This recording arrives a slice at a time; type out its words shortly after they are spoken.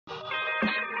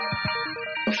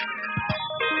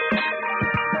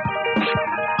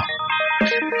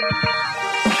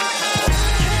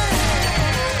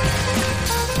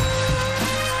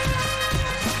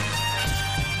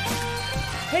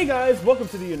Hey guys, welcome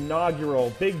to the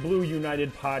inaugural Big Blue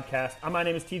United podcast. My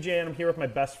name is TJ and I'm here with my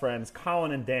best friends,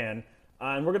 Colin and Dan.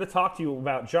 And we're going to talk to you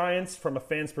about Giants from a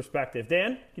fan's perspective.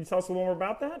 Dan, can you tell us a little more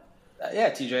about that? Yeah,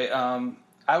 TJ.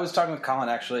 I was talking with Colin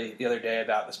actually the other day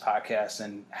about this podcast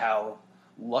and how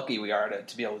lucky we are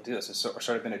to be able to do this. It's sort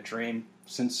of been a dream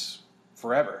since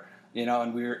forever, and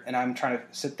I'm trying to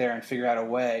sit there and figure out a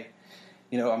way.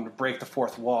 I'm going to break the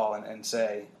fourth wall and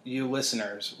say, you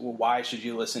listeners, well, why should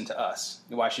you listen to us?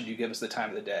 Why should you give us the time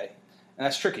of the day? And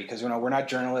that's tricky because we're not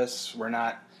journalists, we're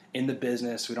not in the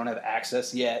business, we don't have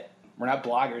access yet, we're not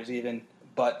bloggers even.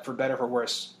 But for better or for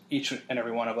worse, each and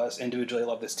every one of us individually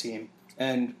love this team.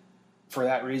 And for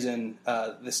that reason,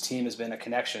 this team has been a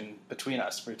connection between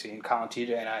Colin,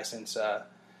 TJ, and I since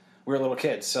we were little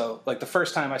kids. So, the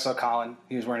first time I saw Colin,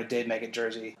 he was wearing a Dave Meggett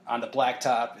jersey on the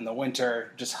blacktop in the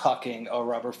winter, just hucking a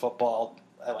rubber football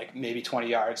at maybe 20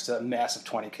 yards to a mass of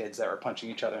 20 kids that were punching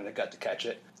each other in the gut to catch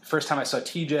it. First time I saw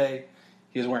TJ,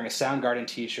 he was wearing a Soundgarden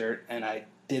t-shirt, and I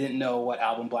didn't know what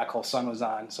album Black Hole Sun was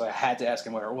on, so I had to ask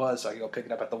him where it was so I could go pick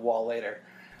it up at the wall later.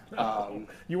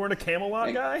 You weren't a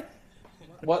Camelot guy?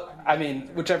 Well,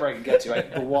 whichever I could get to.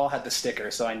 The wall had the sticker,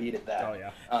 so I needed that. Oh,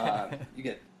 yeah. You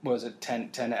get,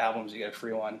 10 albums, you get a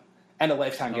free one, and a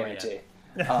lifetime guarantee.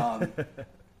 Yeah.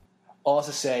 All else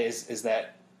to say is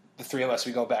that the three of us,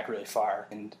 we go back really far.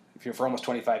 And for almost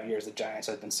 25 years, the Giants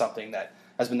has been something that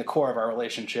has been the core of our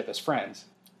relationship as friends.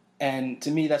 And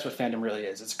to me, that's what fandom really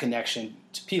is. It's a connection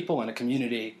to people and a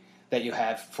community that you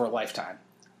have for a lifetime.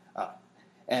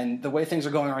 And the way things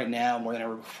are going right now, more than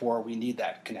ever before, we need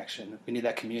that connection. We need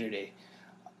that community.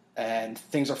 And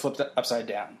things are flipped upside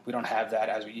down. We don't have that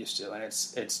as we used to, and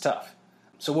it's tough.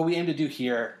 So what we aim to do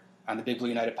here on the Big Blue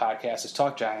United podcast is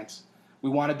talk Giants. We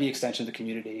want to be extension of the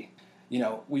community.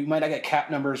 We might not get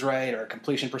cap numbers right or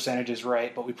completion percentages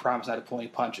right, but we promise not to pull any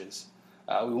punches.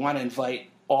 We want to invite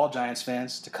all Giants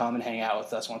fans to come and hang out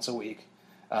with us once a week.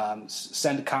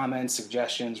 Send comments,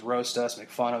 suggestions, roast us, make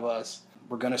fun of us.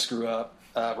 We're going to screw up.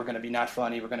 We're going to be not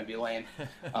funny. We're going to be lame.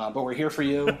 But we're here for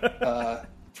you.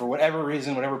 For whatever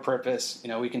reason, whatever purpose,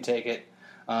 we can take it.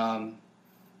 And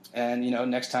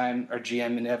next time our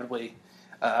GM inevitably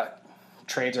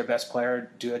trades our best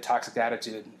player due to a toxic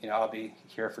attitude, I'll be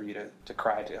here for you to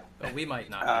cry to. But we might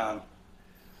not.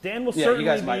 Dan will certainly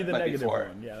be the negative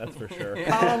one. Yeah, that's for sure.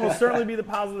 Colin will certainly be the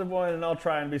positive one, and I'll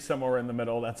try and be somewhere in the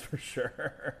middle, that's for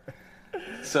sure.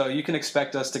 So you can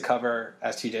expect us to cover,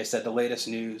 as TJ said, the latest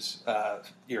news,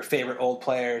 your favorite old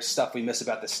players, stuff we miss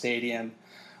about the stadium,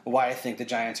 why I think the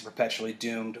Giants are perpetually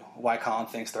doomed, why Colin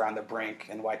thinks they're on the brink,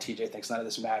 and why TJ thinks none of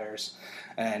this matters,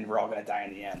 and we're all going to die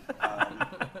in the end.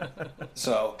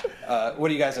 So what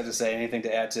do you guys have to say? Anything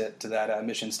to add to that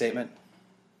mission statement?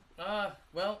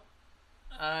 Well,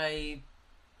 I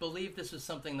believe this is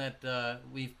something that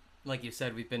we've, like you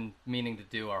said, we've been meaning to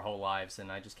do our whole lives,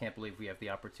 and I just can't believe we have the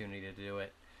opportunity to do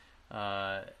it.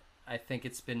 I think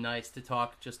it's been nice to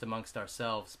talk just amongst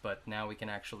ourselves, but now we can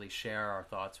actually share our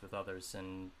thoughts with others,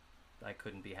 and I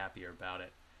couldn't be happier about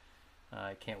it.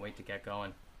 I can't wait to get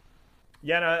going.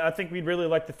 Yeah, and I think we'd really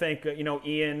like to thank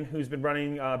Ian, who's been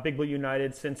running Big Blue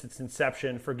United since its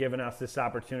inception, for giving us this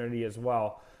opportunity as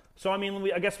well. So,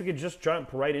 I guess we could just jump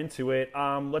right into it.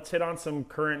 Let's hit on some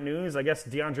current news. I guess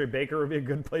DeAndre Baker would be a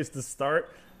good place to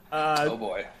start. Oh,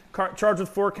 boy. Charged with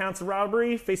 4 counts of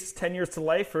robbery, faces 10 years to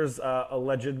life for his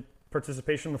alleged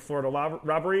participation in the Florida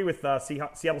robbery with Seattle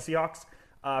Seahawks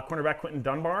cornerback Quinton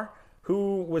Dunbar,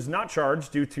 who was not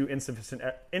charged due to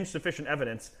insufficient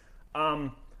evidence.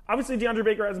 Obviously, DeAndre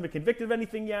Baker hasn't been convicted of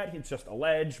anything yet. He's just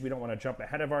alleged. We don't want to jump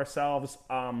ahead of ourselves.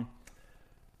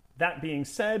 That being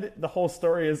said, the whole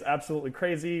story is absolutely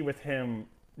crazy, with him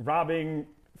robbing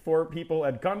 4 people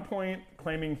at gunpoint,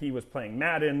 claiming he was playing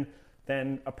Madden,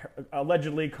 then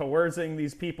allegedly coercing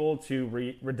these people to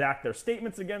redact their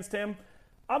statements against him.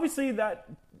 Obviously, that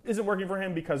isn't working for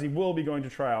him because he will be going to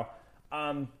trial.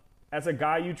 As a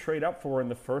guy you trade up for in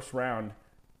the first round,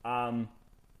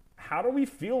 how do we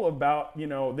feel about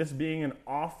this being an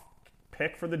off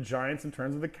pick for the Giants in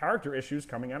terms of the character issues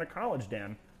coming out of college,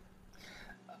 Dan?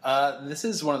 This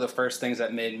is one of the first things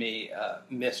that made me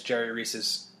miss Jerry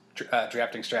Reese's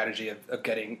drafting strategy of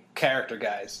getting character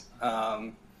guys.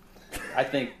 I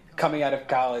think coming out of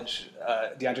college,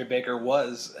 DeAndre Baker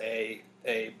was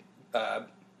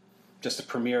just a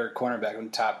premier cornerback in the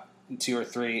top 2 or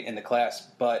 3 in the class,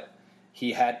 but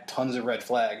he had tons of red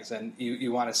flags. And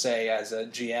you want to say, as a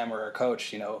GM or a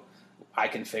coach, I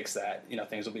can fix that.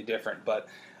 Things will be different. But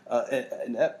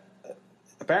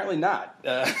apparently not.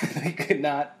 He could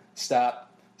not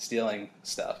stop stealing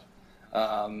stuff.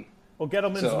 Well,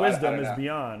 Gettleman's wisdom is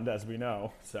beyond, as we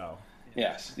know. So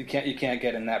yes, you can't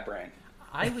get in that brain.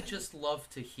 I would just love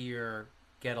to hear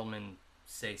Gettleman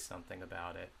say something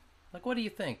about it. Like, what do you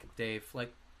think, Dave?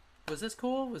 Like, was this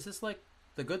cool? Was this, like,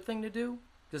 the good thing to do?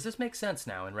 Does this make sense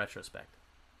now in retrospect?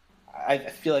 I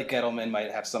feel like Gettleman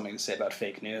might have something to say about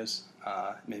fake news.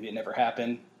 Maybe it never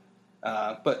happened.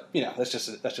 But, that's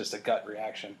just a gut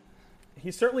reaction.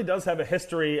 He certainly does have a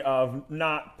history of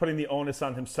not putting the onus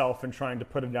on himself and trying to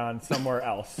put it on somewhere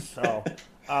else. So,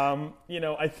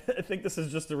 I think this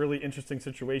is just a really interesting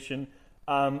situation.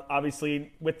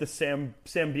 Obviously, with the Sam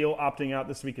Beal opting out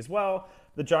this week as well,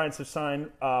 the Giants have signed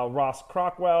Ross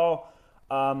Crockwell,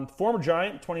 former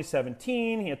Giant,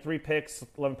 2017. He had 3 picks,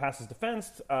 11 passes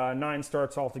defensed, 9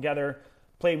 starts altogether.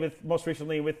 Played most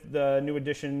recently with the new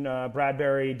addition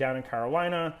Bradbury down in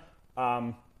Carolina.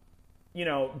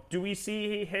 Do we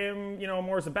see him,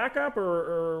 more as a backup,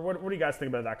 or what do you guys think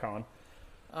about that, Colin?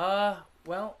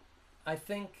 Well,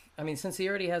 since he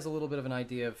already has a little bit of an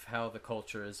idea of how the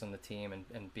culture is on the team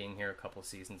and being here a couple of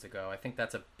seasons ago, I think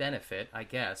that's a benefit, I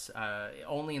guess,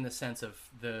 only in the sense of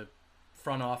the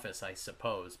front office, I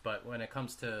suppose. But when it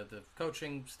comes to the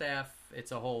coaching staff,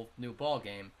 it's a whole new ball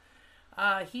game.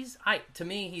 To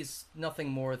me, he's nothing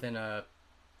more than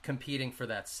competing for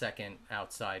that second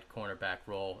outside cornerback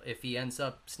role. If he ends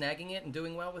up snagging it and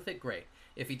doing well with it, great.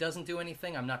 If he doesn't do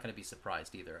anything, I'm not going to be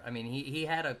surprised either. I mean, he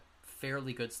had a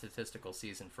fairly good statistical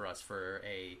season for us for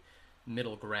a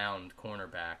middle ground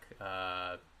cornerback.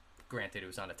 Granted, it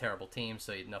was on a terrible team,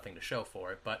 so he had nothing to show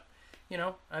for it. But,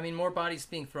 more bodies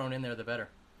being thrown in there, the better.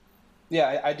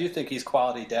 Yeah, I do think he's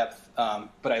quality depth.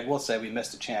 But I will say we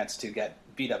missed a chance to get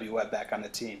B.W. Webb back on the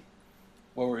team.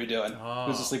 What were we doing?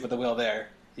 Who's asleep at the wheel there?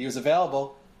 He was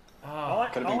available. All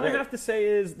I have to say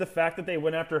is the fact that they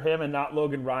went after him and not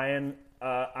Logan Ryan.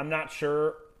 I'm not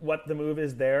sure what the move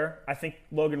is there. I think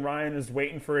Logan Ryan is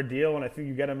waiting for a deal, and I think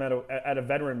you get him at a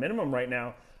veteran minimum right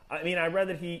now. I mean, I read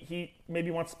that he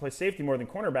maybe wants to play safety more than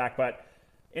cornerback, but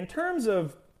in terms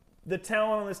of the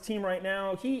talent on this team right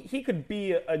now, he could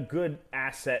be a good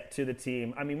asset to the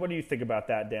team. I mean, what do you think about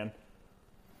that, Dan?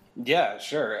 Yeah,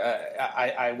 sure.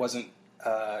 I wasn't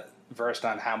versed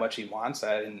on how much he wants.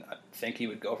 I didn't think he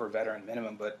would go for veteran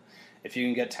minimum, but if you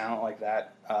can get talent like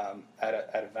that at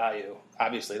a value,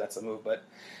 obviously that's a move. But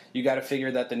you got to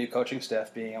figure that the new coaching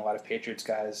staff, being a lot of Patriots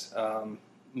guys,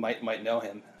 might know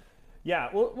him. Yeah,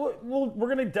 we're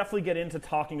going to definitely get into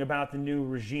talking about the new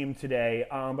regime today.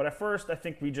 But at first, I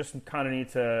think we just kind of need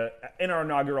to, in our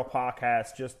inaugural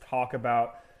podcast, just talk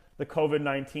about the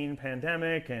COVID-19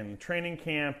 pandemic and training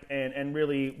camp and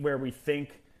really where we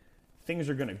think things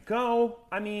are going to go.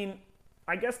 I mean,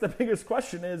 I guess the biggest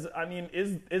question is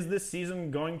this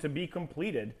season going to be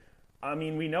completed? I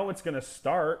mean, we know it's going to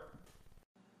start.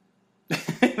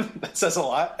 That says a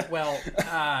lot. Well,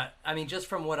 just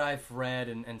from what I've read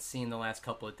and seen the last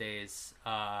couple of days,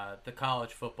 the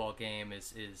college football game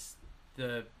is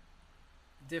the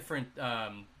different,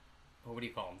 what do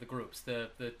you call them? The groups, the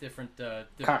different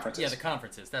conferences. Yeah, the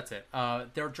conferences. That's it.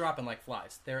 They're dropping like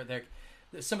flies. They're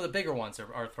some of the bigger ones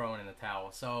are throwing in the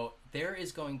towel. So there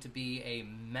is going to be a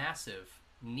massive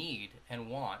need and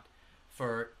want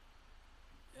for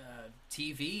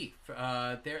TV.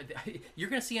 You're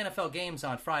going to see NFL games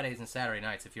on Fridays and Saturday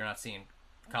nights if you're not seeing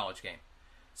college game.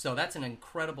 So that's an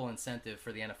incredible incentive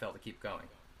for the NFL to keep going.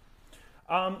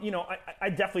 I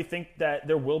definitely think that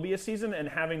there will be a season, and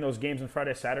having those games on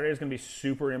Friday, Saturday is going to be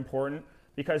super important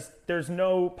because there's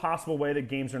no possible way that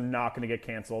games are not going to get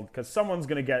canceled because someone's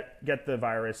going to get the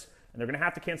virus, and they're going to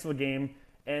have to cancel the game,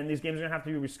 and these games are going to have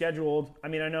to be rescheduled. I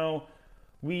mean, I know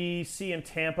we see in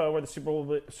Tampa where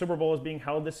the Super Bowl is being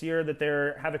held this year that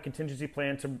they have a contingency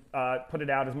plan to put it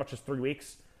out as much as 3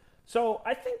 weeks. So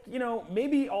I think,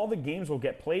 maybe all the games will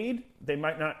get played. They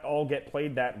might not all get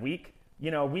played that week.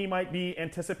 We might be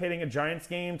anticipating a Giants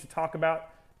game to talk about,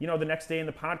 the next day in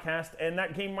the podcast, and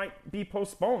that game might be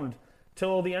postponed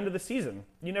till the end of the season.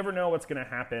 You never know what's going to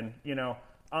happen,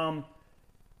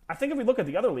 I think if we look at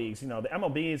the other leagues, the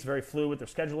MLB is very fluid with their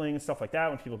scheduling and stuff like that.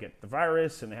 When people get the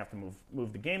virus and they have to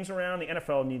move the games around, the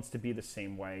NFL needs to be the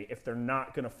same way if they're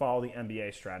not going to follow the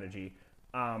NBA strategy.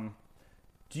 Do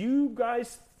you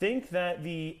guys think that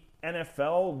the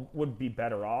NFL would be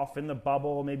better off in the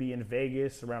bubble, maybe in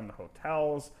Vegas, around the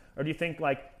hotels? Or do you think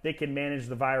they can manage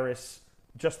the virus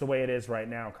just the way it is right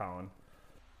now, Colin?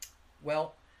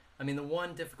 Well, the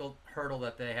one difficult hurdle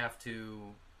that they have to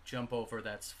jump over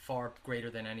that's far greater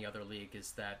than any other league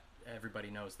is that everybody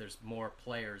knows there's more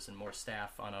players and more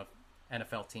staff on a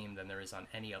NFL team than there is on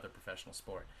any other professional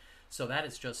sport. So that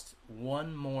is just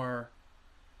one more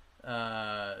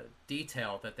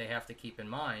detail that they have to keep in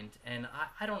mind. And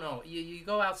I don't know, you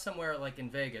go out somewhere like in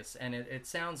Vegas, and it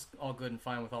sounds all good and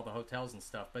fine with all the hotels and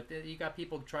stuff, but you got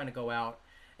people trying to go out,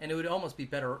 and it would almost be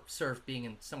better served being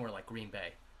in somewhere like Green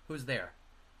Bay. Who's there?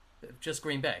 Just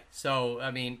Green Bay. So,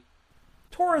 I mean...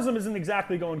 Tourism isn't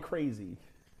exactly going crazy.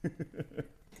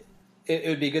 It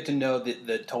would be good to know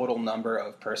the total number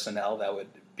of personnel that would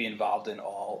be involved in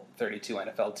all 32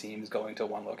 NFL teams going to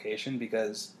one location,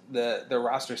 because the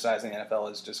roster size in the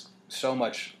NFL is just so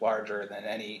much larger than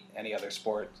any other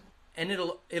sport. And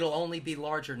it'll only be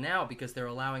larger now because they're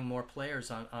allowing more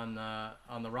players on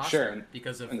the roster, sure,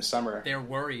 because of in the summer. Their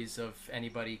worries of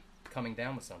anybody coming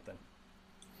down with something.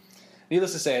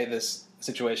 Needless to say, this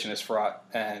situation is fraught,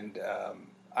 and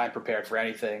I'm prepared for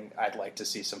anything. I'd like to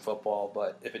see some football,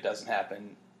 but if it doesn't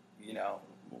happen,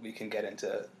 we can get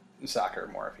into soccer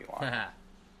more if you want.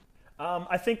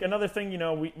 I think another thing,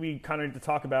 we kind of need to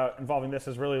talk about involving this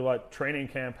is really what training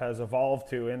camp has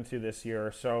evolved into this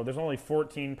year. So there's only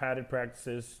 14 padded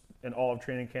practices in all of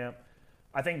training camp.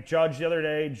 I think Judge the other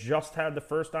day just had the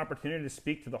first opportunity to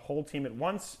speak to the whole team at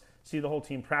once, see the whole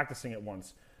team practicing at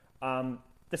once.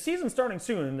 The season's starting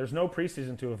soon, and there's no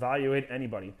preseason to evaluate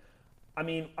anybody. I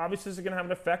mean, obviously this is going to have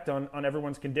an effect on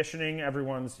everyone's conditioning,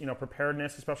 everyone's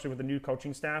preparedness, especially with the new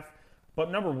coaching staff. But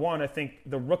number one, I think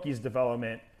the rookies'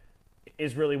 development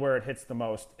is really where it hits the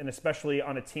most, and especially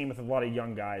on a team with a lot of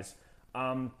young guys.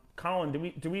 Colin,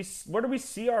 where do we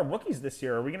see our rookies this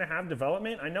year? Are we going to have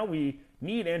development? I know we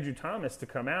need Andrew Thomas to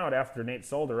come out after Nate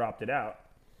Solder opted out.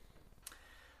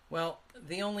 Well,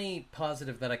 the only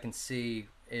positive that I can see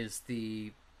is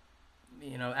the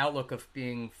outlook of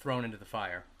being thrown into the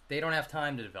fire. They don't have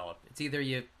time to develop. It's either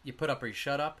you put up or you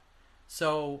shut up.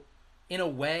 So, in a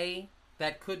way,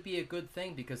 that could be a good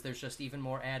thing because there's just even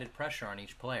more added pressure on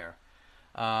each player.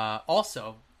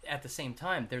 Also, at the same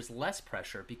time, there's less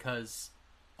pressure because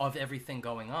of everything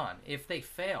going on. If they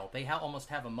fail, they almost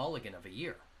have a mulligan of a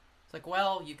year. It's like,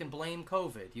 well, you can blame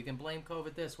COVID. You can blame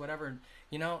COVID this, whatever.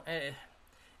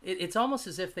 It's almost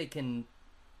as if they can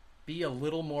be a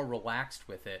little more relaxed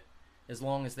with it as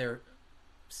long as their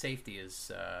safety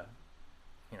is,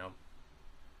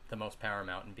 the most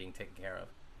paramount in being taken care of.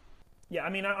 Yeah, I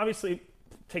mean, obviously,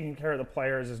 taking care of the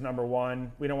players is number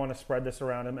one. We don't want to spread this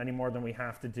around them any more than we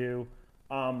have to do.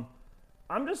 I'm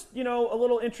just, a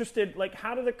little interested, like,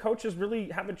 how do the coaches really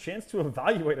have a chance to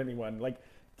evaluate anyone? Like,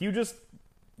 do you just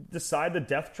decide the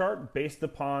depth chart based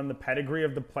upon the pedigree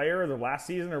of the player, the last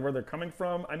season, or where they're coming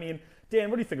from? I mean, Dan,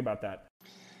 what do you think about that?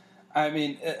 I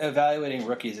mean, evaluating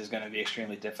rookies is going to be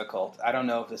extremely difficult. I don't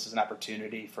know if this is an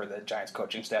opportunity for the Giants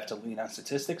coaching staff to lean on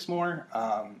statistics more,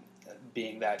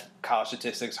 being that college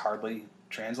statistics hardly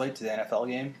translate to the NFL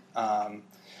game.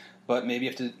 But maybe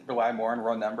you have to rely more on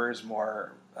raw numbers,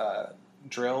 more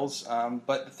drills.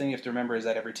 But the thing you have to remember is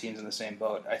that every team's in the same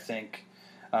boat. I think,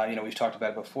 we've talked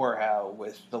about it before, how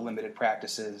with the limited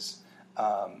practices,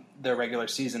 the regular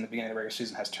season, the beginning of the regular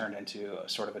season has turned into a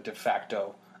sort of a de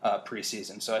facto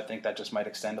preseason. So I think that just might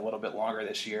extend a little bit longer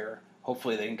this year.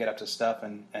 Hopefully they can get up to stuff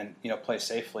and play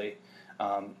safely.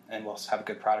 And we'll have a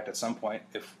good product at some point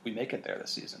if we make it there this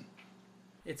season.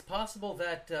 It's possible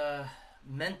that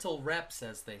mental reps,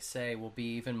 as they say, will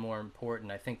be even more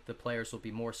important. I think the players will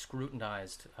be more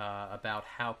scrutinized about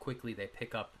how quickly they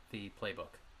pick up the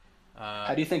playbook.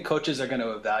 How do you think coaches are going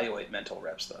to evaluate mental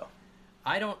reps, though?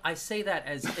 I say that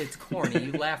as it's corny.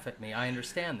 You laugh at me. I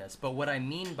understand this. But what I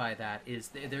mean by that is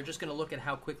they're just going to look at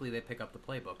how quickly they pick up the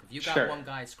playbook. If you got one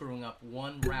guy screwing up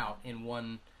one route in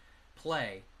one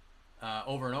play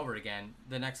over and over again,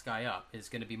 the next guy up is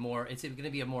going to be more. It's going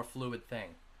to be a more fluid thing.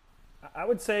 I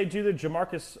would say do the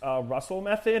Jamarcus Russell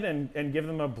method and give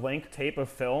them a blank tape of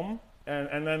film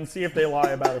and then see if they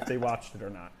lie about if they watched it or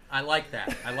not. I like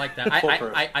that.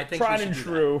 I think tried we should and do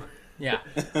true. That. Yeah.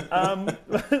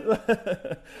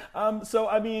 So,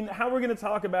 I mean, how are we going to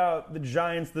talk about the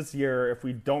Giants this year if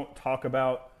we don't talk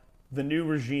about the new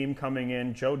regime coming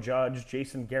in, Joe Judge,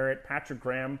 Jason Garrett, Patrick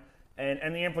Graham,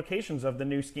 and the implications of the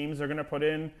new schemes they're going to put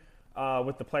in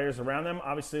with the players around them?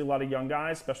 Obviously, a lot of young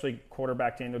guys, especially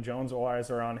quarterback Daniel Jones, all eyes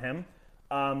are on him.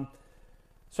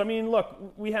 So, I mean, look,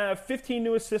 we have 15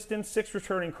 new assistants, 6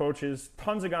 returning coaches,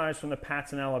 tons of guys from the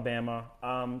Pats in Alabama,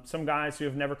 some guys who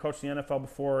have never coached the NFL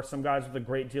before, some guys with a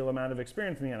great deal amount of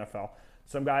experience in the NFL,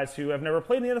 some guys who have never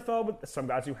played in the NFL, but some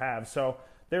guys who have. So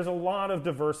there's a lot of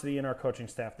diversity in our coaching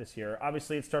staff this year.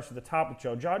 Obviously, it starts at the top with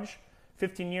Joe Judge,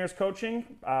 15 years coaching,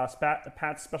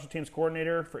 Pats special teams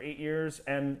coordinator for 8 years,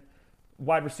 and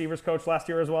wide receivers coach last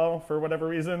year as well, for whatever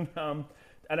reason.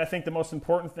 And I think the most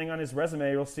important thing on his resume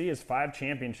you'll see is 5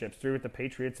 championships, 3 with the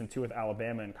Patriots and 2 with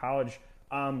Alabama in college.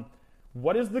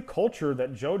 What is the culture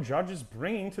that Joe Judge is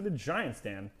bringing to the Giants,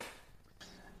 Dan?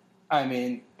 I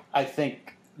mean, I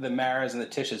think the Maras and the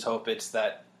Tisches hope it's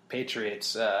that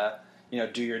Patriots,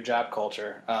 do your job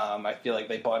culture. I feel like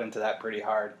they bought into that pretty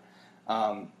hard.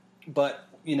 But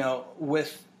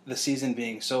with the season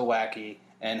being so wacky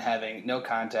and having no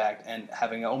contact and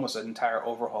having almost an entire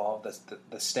overhaul of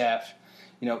the staff,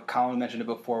 Colin mentioned it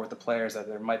before with the players that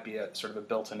there might be a sort of a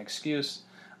built-in excuse,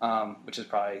 which is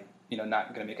probably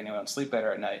not going to make anyone sleep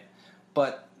better at night.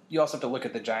 But you also have to look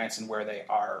at the Giants and where they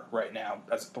are right now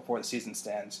as before the season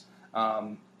stands.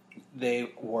 They're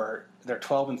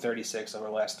 12-36 over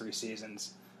the last 3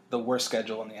 seasons, the worst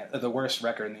schedule the worst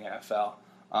record in the NFL.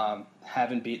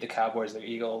 Haven't beat the Cowboys or the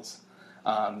Eagles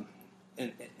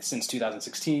since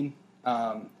 2016.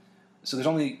 So there's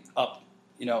only up,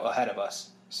 ahead of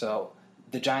us. So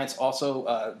the Giants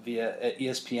also via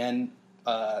ESPN,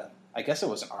 I guess it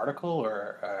was an article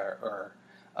or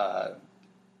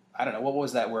I don't know, what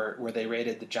was that where they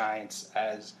rated the Giants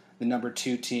as the number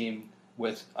 2 team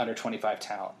with under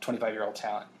 25-year-old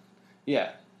talent.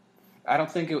 Yeah. I don't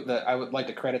think I would like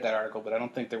to credit that article, but I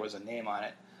don't think there was a name on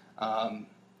it.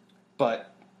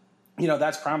 But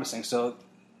that's promising. So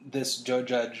this Joe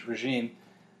Judge regime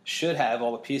should have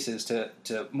all the pieces to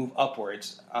move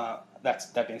upwards.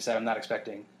 That being said, I'm not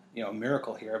expecting a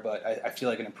miracle here, but I feel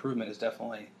like an improvement is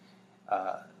definitely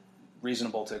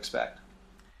reasonable to expect.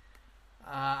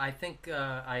 I think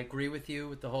I agree with you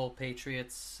with the whole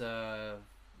Patriots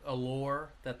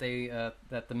allure that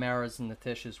that the Maras and the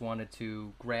Tisches wanted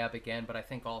to grab again, but I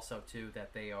think also too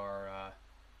that they're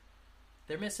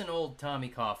missing old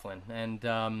Tommy Coughlin, and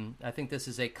I think this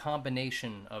is a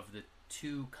combination of the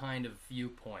two kind of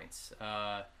viewpoints.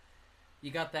 You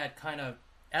got that kind of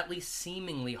at least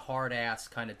seemingly hard-ass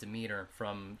kind of demeanor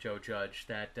from Joe Judge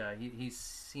that he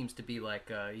seems to be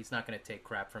like he's not going to take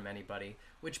crap from anybody,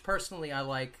 which personally I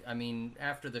like. I mean,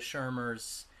 after the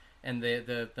Shermers and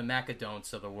the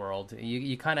Macadonts of the world,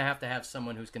 you kind of have to have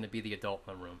someone who's going to be the adult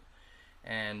in the room.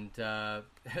 And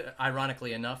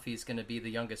ironically enough, he's going to be the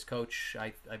youngest coach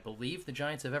I believe the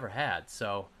Giants have ever had.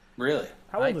 So really,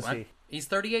 how old is he? He's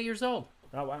 38 years old.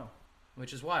 Oh wow,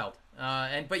 which is wild.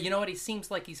 But you know what? He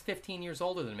seems like he's 15 years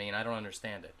older than me, and I don't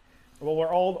understand it. Well,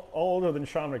 we're all older than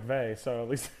Sean McVay, so at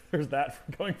least there's that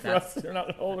going for us. You're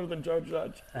not older than Joe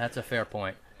Judge. That's a fair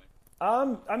point.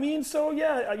 I mean, so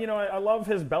yeah, I love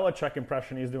his Belichick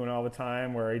impression he's doing all the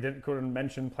time, where he couldn't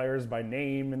mention players by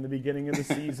name in the beginning of the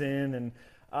season, and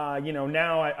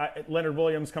now Leonard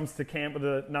Williams comes to camp with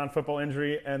a non-football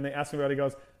injury, and they ask him about it. He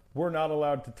goes, "We're not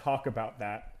allowed to talk about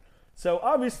that." So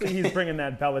obviously he's bringing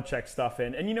that Belichick stuff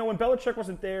in, and when Belichick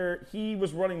wasn't there, he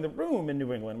was running the room in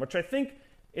New England, which I think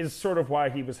is sort of why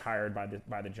he was hired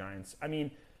by the Giants. I mean,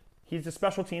 he's a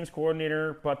special teams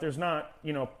coordinator, but there's not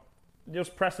there's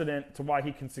precedent to why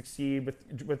he can succeed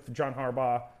with John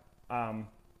Harbaugh,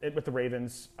 with the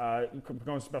Ravens, going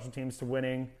to special teams to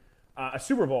winning a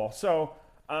Super Bowl. So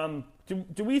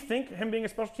do we think him being a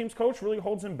special teams coach really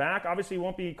holds him back? Obviously, he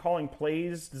won't be calling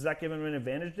plays. Does that give him an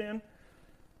advantage, Dan?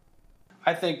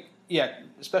 I think,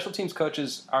 special teams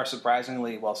coaches are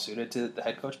surprisingly well suited to the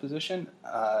head coach position.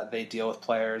 They deal with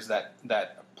players that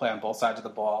play on both sides of the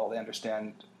ball. They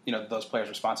understand those players'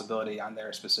 responsibility on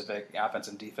their specific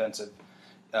offensive and defensive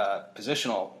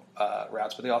positional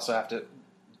routes, but they also have to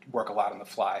work a lot on the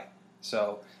fly.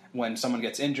 So when someone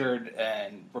gets injured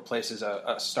and replaces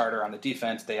a starter on the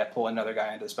defense, they pull another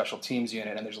guy into the special teams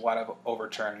unit, and there's a lot of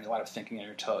overturn and a lot of thinking on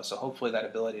your toes. So hopefully that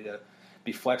ability to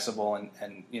be flexible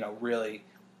and really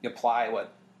apply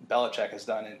what Belichick has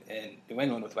done in New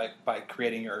England by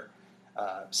creating your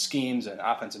schemes and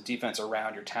offense and defense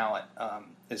around your talent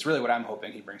is really what I'm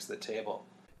hoping he brings to the table.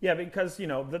 Yeah, because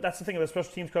that's the thing about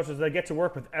special teams coaches; they get to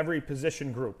work with every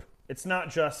position group. It's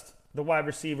not just the wide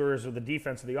receivers or the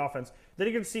defense or the offense. They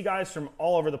get to see guys from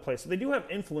all over the place. So they do have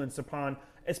influence upon,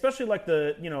 especially like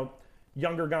the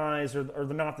younger guys or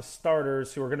not the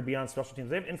starters who are going to be on special teams.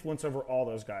 They have influence over all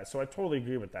those guys. So I totally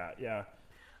agree with that. Yeah,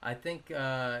 I think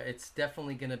it's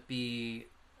definitely going to be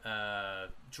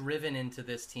driven into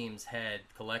this team's head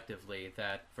collectively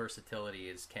that versatility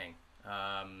is king,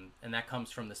 and that comes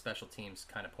from the special teams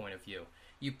kind of point of view.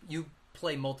 You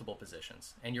play multiple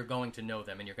positions, and you're going to know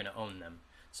them, and you're going to own them.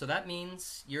 So that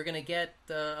means you're going to get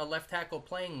a left tackle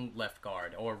playing left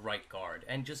guard or right guard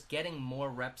and just getting more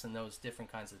reps in those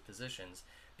different kinds of positions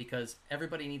because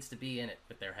everybody needs to be in it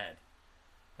with their head.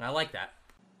 And I like that.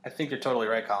 I think you're totally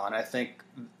right, Colin. I think,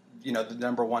 the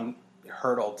number one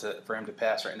hurdle for him to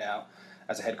pass right now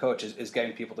as a head coach is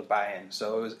getting people to buy in.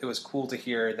 So it was cool to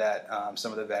hear that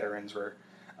some of the veterans were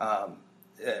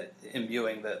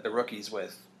imbuing the rookies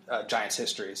with Giants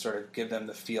history, sort of give them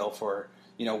the feel for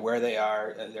where they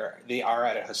are. They are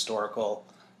at a historical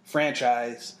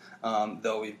franchise,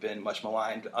 though we've been much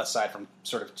maligned aside from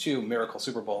sort of 2 miracle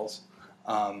Super Bowls.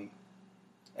 And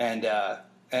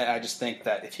I just think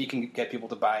that if he can get people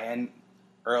to buy in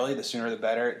early, the sooner the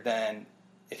better. Then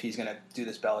if he's going to do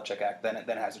this Belichick act, then it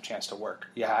has a chance to work.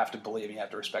 You have to believe and you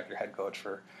have to respect your head coach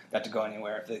for that to go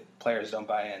anywhere. If the players don't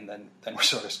buy in, then we're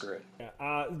sort of screwed.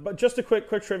 Yeah, but just a quick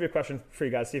trivia question for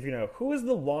you guys, see if you know. Who is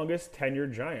the longest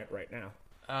tenured Giant right now?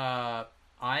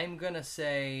 I'm going to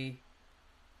say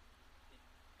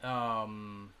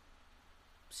Sterling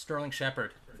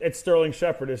Shepard. It's Sterling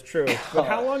Shepard, is true. But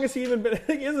how long has he even been?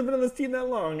 He hasn't been on this team that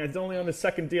long. It's only on his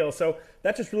 2nd deal. So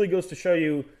that just really goes to show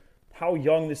you how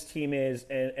young this team is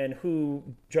and who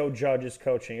Joe Judge is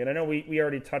coaching. And I know we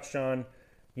already touched on,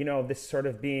 this sort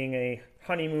of being a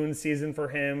honeymoon season for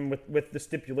him with the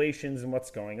stipulations and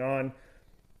what's going on.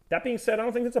 That being said, I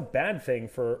don't think that's a bad thing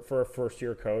for a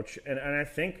first-year coach. And I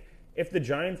think if the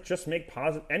Giants just make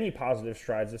any positive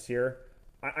strides this year,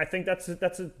 I think that's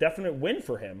a definite win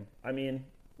for him. I mean,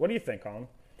 what do you think, Colin?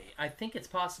 I think it's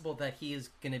possible that he is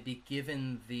going to be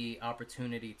given the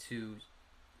opportunity to,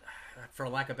 for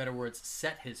lack of better words,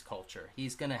 set his culture.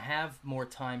 He's going to have more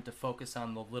time to focus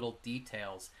on the little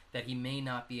details that he may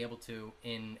not be able to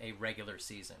in a regular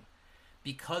season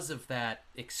because of that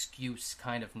excuse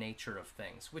kind of nature of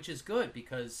things, which is good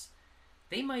because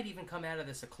they might even come out of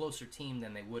this a closer team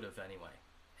than they would have anyway.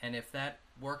 And if that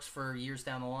works for years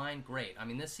down the line, great. I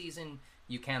mean, this season,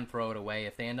 you can throw it away.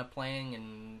 If they end up playing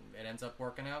and it ends up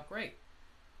working out, great.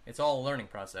 It's all a learning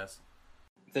process.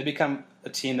 If they become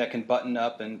a team that can button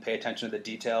up and pay attention to the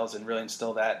details and really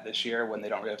instill that this year when they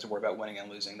don't really have to worry about winning and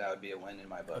losing, that would be a win in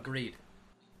my book. Agreed.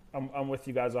 I'm with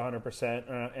you guys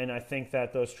 100%. And I think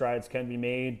that those strides can be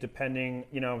made depending,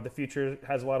 the future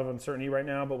has a lot of uncertainty right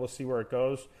now, but we'll see where it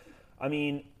goes. I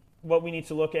mean, what we need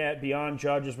to look at beyond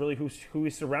Judge is really who he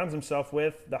surrounds himself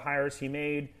with, the hires he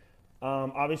made.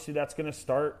 Obviously, that's going to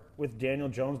start with Daniel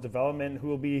Jones' development, who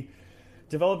will be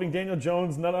developing Daniel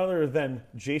Jones, none other than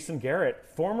Jason Garrett,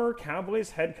 former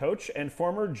Cowboys head coach and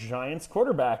former Giants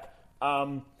quarterback.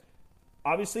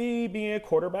 Obviously, being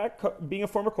a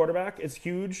former quarterback is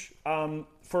huge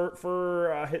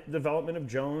for development of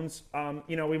Jones.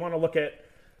 We want to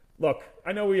look,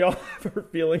 I know we all have our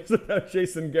feelings about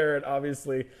Jason Garrett,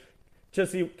 obviously,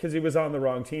 just because he was on the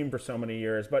wrong team for so many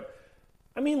years. But,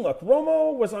 I mean, look,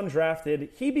 Romo was undrafted.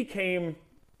 He became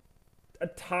a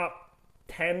top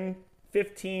 10,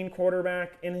 15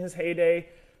 quarterback in his heyday.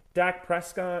 Dak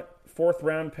Prescott,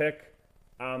 4th-round pick.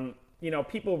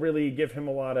 People really give him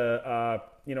a lot of,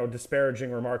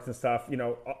 disparaging remarks and stuff,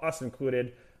 us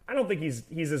included. I don't think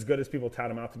he's as good as people tout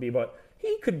him out to be, but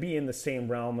he could be in the same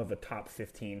realm of a top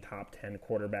 15, top 10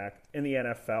 quarterback in the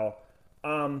NFL.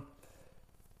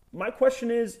 My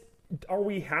question is, are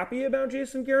we happy about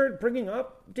Jason Garrett bringing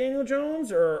up Daniel Jones,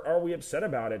 or are we upset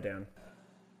about it, Dan?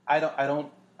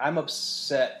 I'm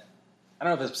upset. I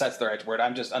don't know if upset's the right word.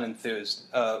 I'm just unenthused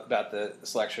about the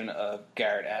selection of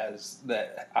Garrett as the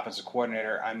offensive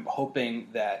coordinator. I'm hoping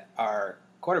that our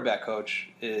quarterback coach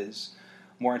is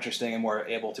more interesting and more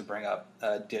able to bring up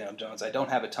Daniel Jones. I don't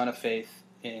have a ton of faith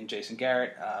in Jason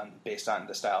Garrett based on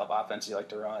the style of offense he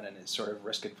liked to run and his sort of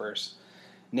risk-adverse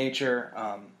nature.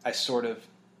 I sort of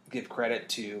give credit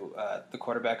to the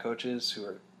quarterback coaches who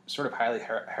are sort of highly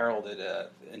heralded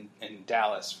in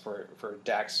Dallas for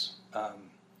Dak's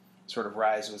sort of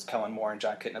rise was Kellen Moore and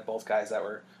John Kitna, both guys that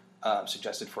were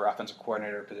suggested for offensive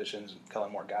coordinator positions.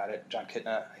 Kellen Moore got it. John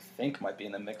Kitna, I think, might be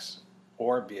in the mix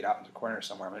or be an offensive coordinator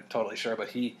somewhere. I'm not totally sure, but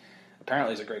he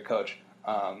apparently is a great coach.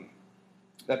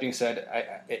 That being said,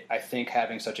 I think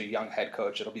having such a young head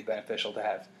coach, it'll be beneficial to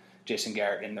have Jason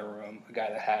Garrett in the room, a guy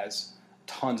that has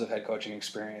tons of head coaching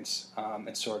experience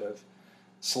and sort of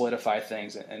solidify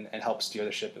things and help steer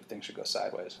the ship if things should go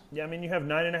sideways. Yeah, I mean, you have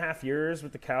 9.5 years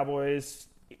with the Cowboys,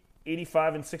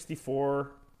 85-64,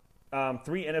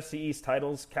 3 NFC East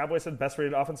titles. Cowboys had best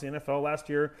rated offense in the NFL last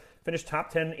year, finished top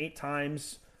 10 8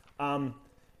 times.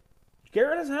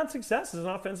 Garrett has had success as an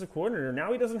offensive coordinator.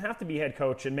 Now he doesn't have to be head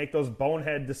coach and make those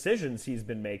bonehead decisions he's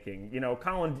been making.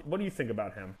 Colin, what do you think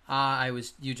about him?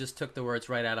 You just took the words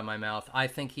right out of my mouth. I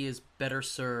think he is better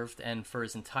served, and for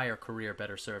his entire career,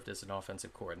 better served as an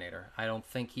offensive coordinator. I don't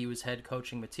think he was head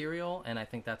coaching material, and I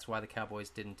think that's why the Cowboys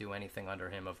didn't do anything under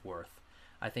him of worth.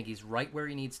 I think he's right where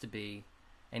he needs to be,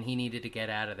 and he needed to get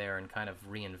out of there and kind of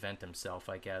reinvent himself,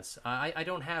 I guess. I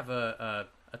don't have a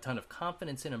ton of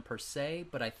confidence in him per se,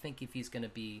 but I think if he's going to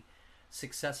be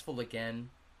successful again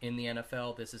in the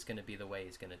NFL, this is going to be the way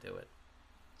he's going to do it.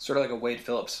 Sort of like a Wade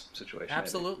Phillips situation.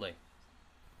 Absolutely.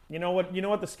 You know what? You know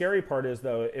what the scary part is,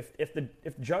 though.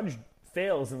 If Judge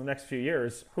fails in the next few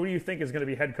years, who do you think is going to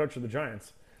be head coach of the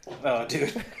Giants? Oh,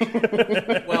 dude.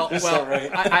 Well, so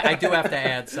right. I do have to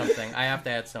add something. I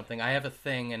have a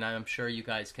thing, and I'm sure you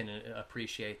guys can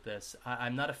appreciate this.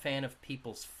 I'm not a fan of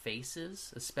people's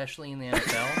faces, especially in the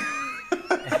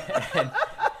NFL.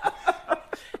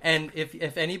 and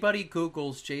if anybody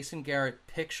Googles Jason Garrett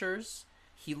pictures,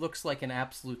 he looks like an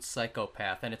absolute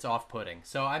psychopath, and it's off-putting.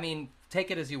 So, I mean,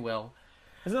 take it as you will.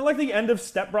 Isn't it like the end of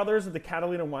Step Brothers at the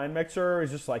Catalina wine mixer? He's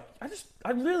just like,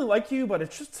 I really like you, but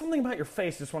it's just something about your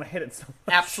face. I just want to hit it so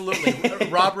much. Absolutely.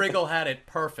 Rob Riggle had it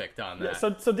perfect on that.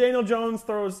 Yeah, so Daniel Jones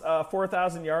throws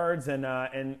 4,000 yards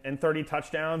and 30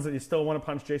 touchdowns, and you still want to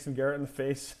punch Jason Garrett in the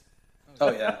face? Oh,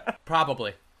 yeah.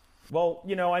 Probably. Well,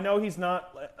 you know, I know he's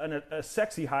not a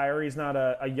sexy hire. He's not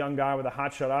a young guy with a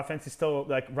hotshot offense. He's still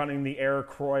like running the Air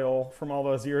Croyle from all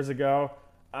those years ago.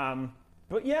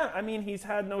 But yeah, I mean, he's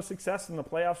had no success in the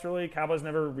playoffs, really. Cowboys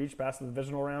never reached past the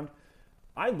divisional round.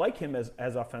 I like him as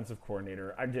offensive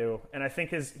coordinator. I do. And I think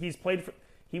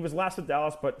he was last with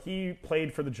Dallas, but he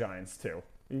played for the Giants, too.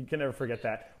 You can never forget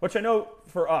that. Which I know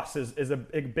for us is a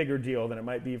bigger deal than it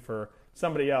might be for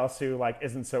somebody else who, like,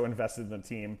 isn't so invested in the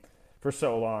team for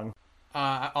so long.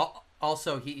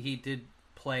 Also, he did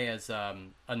play as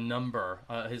a number.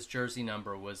 His jersey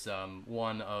number was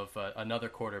one of another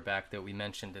quarterback that we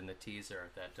mentioned in the teaser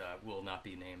that will not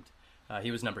be named. He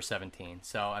was number 17.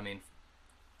 So I mean,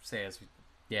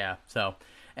 So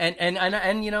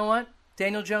and you know what?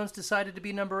 Daniel Jones decided to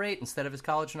be number 8 instead of his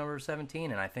college number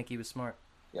 17, and I think he was smart.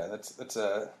 Yeah, that's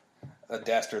a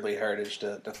dastardly heritage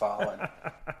to follow.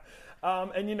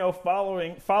 And you know,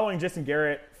 following Jason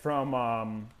Garrett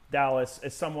from Dallas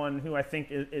as someone who I think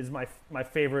is my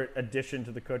favorite addition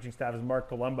to the coaching staff is Mark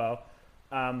Colombo.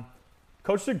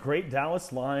 Coached a great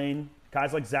Dallas line.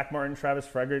 Guys like Zach Martin, Travis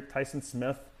Frederick, Tyson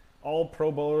Smith, all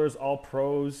Pro Bowlers, all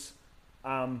pros.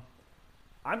 I'm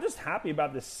just happy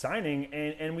about this signing,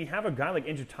 and we have a guy like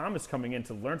Andrew Thomas coming in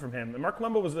to learn from him. And Mark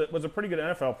Colombo was a pretty good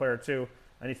NFL player too.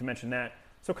 I need to mention that.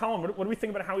 So, Colin, what do we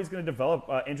think about how he's going to develop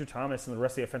Andrew Thomas and the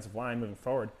rest of the offensive line moving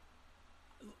forward?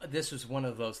 This was one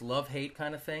of those love-hate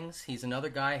kind of things. He's another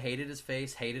guy, hated his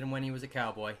face, hated him when he was a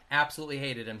Cowboy, absolutely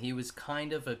hated him. He was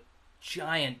kind of a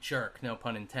giant jerk, no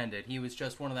pun intended. He was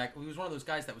just one of those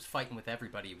guys that was fighting with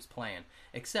everybody he was playing.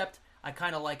 Except I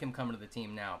kind of like him coming to the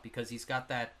team now because he's got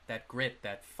that grit,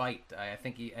 that fight. I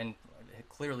think and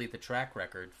clearly the track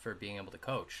record for being able to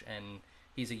coach. And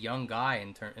he's a young guy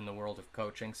in the world of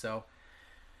coaching, so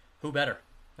who better?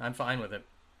 I'm fine with it.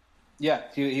 Yeah,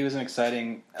 he was an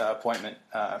exciting appointment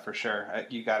for sure.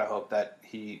 You got to hope that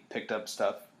he picked up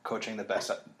stuff coaching the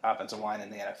best offensive line in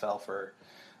the NFL for,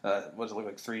 what does it look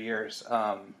like, 3 years.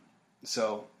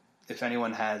 So if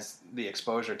anyone has the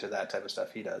exposure to that type of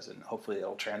stuff, he does, and hopefully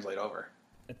it'll translate over.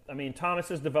 I mean,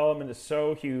 Thomas's development is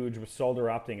so huge with Solder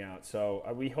opting out, so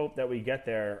we hope that we get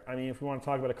there. I mean, if we want to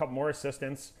talk about a couple more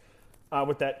assistants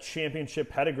with that championship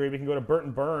pedigree, we can go to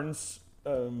Burton Burns.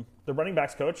 The running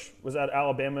backs coach was at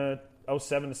Alabama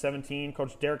 07-17,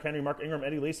 coached Derrick Henry, Mark Ingram,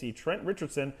 Eddie Lacy, Trent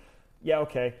Richardson,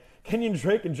 Kenyon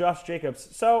Drake, and Josh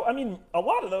Jacobs. So, I mean, a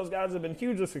lot of those guys have been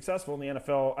hugely successful in the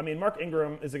NFL. I mean, Mark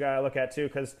Ingram is a guy I look at, too,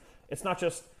 because it's not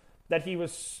just that he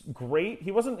was great.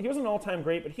 He wasn't an all-time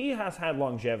great, but he has had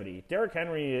longevity. Derrick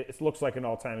Henry, it looks like an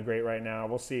all-time great right now.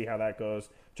 We'll see how that goes.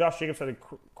 Josh Jacobs had a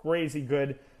crazy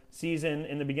good season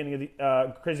in the beginning of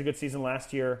the crazy good season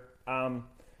last year.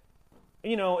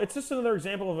 You know, it's just another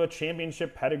example of a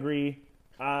championship pedigree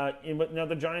in what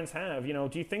the Giants have. You know,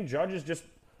 do you think Judge is just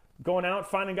going out,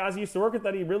 finding guys he used to work with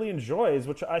that he really enjoys,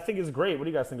 which I think is great? What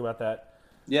do you guys think about that?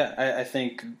 Yeah, I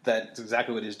think that's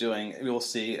exactly what he's doing. We will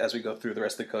see as we go through the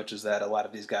rest of the coaches that a lot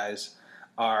of these guys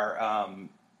are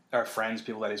friends,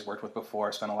 people that he's worked with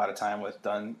before, spent a lot of time with,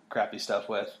 done crappy stuff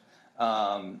with.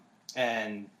 And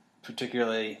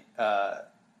particularly,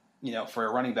 for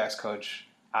a running backs coach,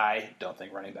 I don't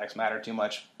think running backs matter too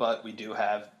much, but we do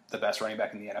have the best running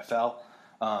back in the NFL.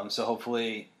 So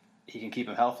hopefully he can keep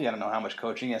him healthy. I don't know how much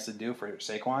coaching he has to do for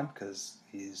Saquon because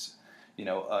he's,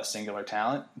 a singular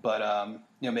talent. But,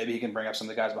 maybe he can bring up some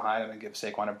of the guys behind him and give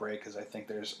Saquon a break because I think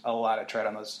there's a lot of tread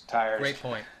on those tires. Great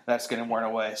point. That's getting worn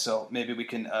away. So maybe we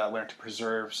can learn to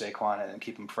preserve Saquon and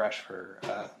keep him fresh for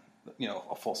a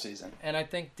full season. And I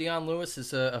think Dion Lewis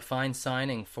is a fine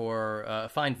signing for a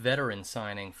fine veteran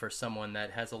signing for someone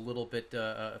that has a little bit,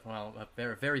 a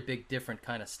very, very big different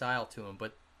kind of style to him,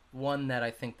 but one that I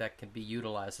think that can be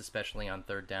utilized, especially on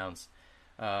third downs.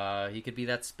 He could be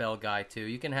that spell guy too.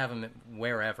 You can have him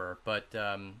wherever, but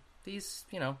these,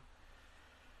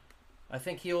 I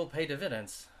think he'll pay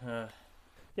dividends.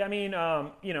 Yeah, I mean,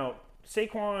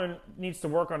 Saquon needs to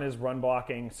work on his run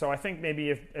blocking. So I think maybe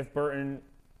if Burton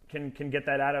can get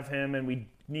that out of him, and we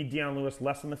need Deion Lewis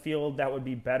less on the field, that would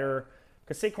be better.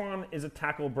 Because Saquon is a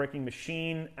tackle-breaking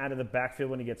machine out of the backfield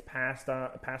when he gets passed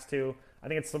to. I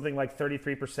think it's something like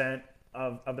 33%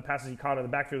 of the passes he caught out of the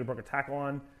backfield he broke a tackle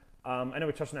on. I know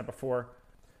we touched on that before.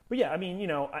 But yeah, I mean, you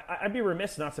know, I'd be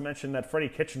remiss not to mention that Freddie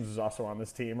Kitchens is also on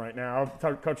this team right now,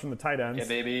 coaching the tight ends. Yeah,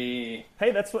 baby.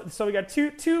 Hey, so we got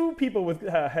two people with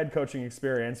head coaching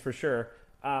experience for sure.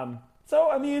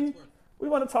 So I mean, we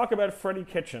want to talk about Freddie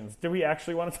Kitchens. Do we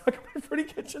actually want to talk about Freddie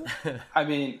Kitchens? I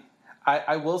mean,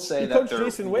 I will say that Coach there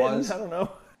Jason was. Witten, I don't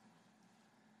know.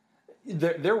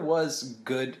 There was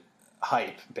good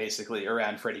hype basically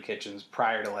around Freddie Kitchens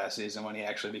prior to last season when he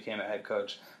actually became a head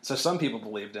coach. So some people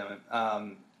believed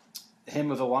him.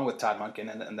 Along with Todd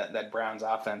Monken and that Browns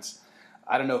offense.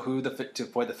 I don't know who to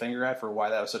point the finger at for why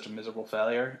that was such a miserable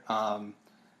failure.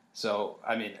 So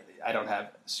I mean, I don't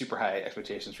have super high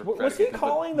expectations for. Was he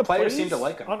calling the players plays seem to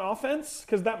like him on offense?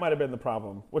 Because that might have been the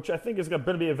problem, which I think is going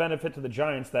to be a benefit to the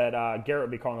Giants that Garrett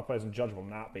will be calling the plays and Judge will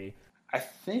not be. I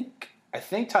think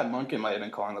Todd Monken might have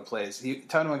been calling the plays.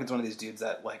 Todd Monken's one of these dudes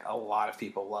that like a lot of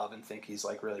people love and think he's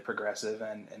like really progressive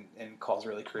and calls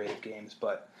really creative games,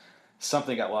 but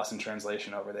something got lost in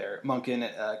translation over there.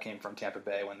 Monken came from Tampa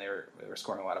Bay when they were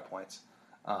scoring a lot of points.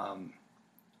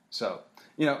 So,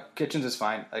 you know, Kitchens is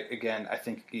fine. Like, again, I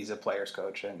think he's a player's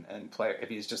coach, and if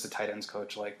he's just a tight ends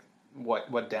coach, like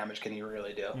what damage can he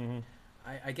really do? Mm-hmm.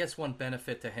 I guess one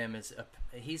benefit to him is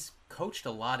he's coached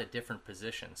a lot of different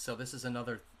positions. So this is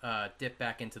another dip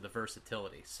back into the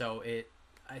versatility. So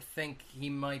I think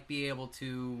he might be able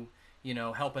to, you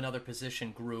know, help another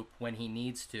position group when he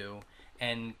needs to,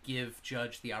 and give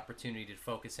Judge the opportunity to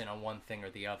focus in on one thing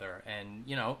or the other. And,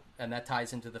 you know, and that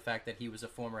ties into the fact that he was a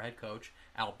former head coach,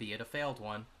 albeit a failed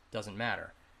one. Doesn't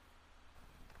matter.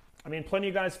 I mean, plenty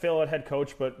of guys fail at head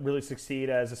coach, but really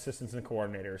succeed as assistants and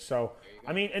coordinators. So,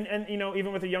 I mean, and you know,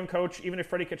 even with a young coach, even if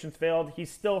Freddie Kitchens failed, he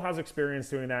still has experience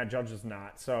doing that. Judge does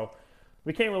not. So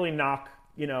we can't really knock,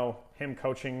 you know, him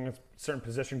coaching a certain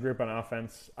position group on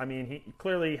offense. I mean, he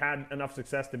clearly had enough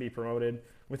success to be promoted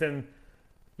within,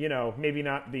 you know, maybe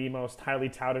not the most highly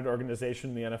touted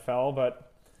organization in the NFL,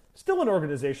 but still an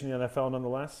organization in the NFL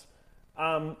nonetheless.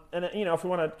 And, you know, if we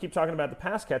want to keep talking about the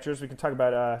pass catchers, we can talk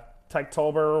about Tyke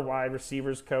Tolber, wide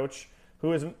receivers coach,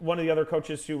 who is one of the other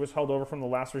coaches who was held over from the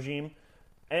last regime.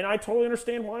 And I totally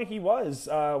understand why he was.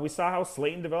 We saw how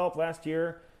Slayton developed last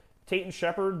year. Tate and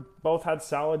Shepard both had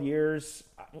solid years.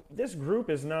 This group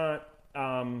is not,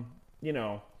 you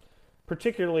know,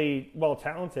 particularly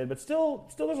well-talented, but still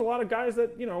there's a lot of guys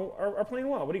that, you know, are playing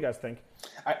well. What do you guys think?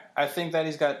 I think that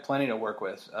he's got plenty to work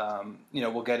with. You know,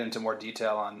 we'll get into more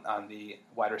detail on the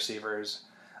wide receivers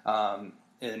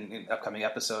in upcoming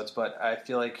episodes, but I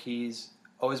feel like he's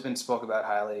always been spoke about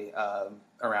highly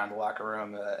around the locker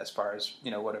room as far as,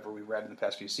 you know, whatever we read in the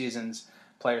past few seasons.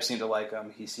 Players seem to like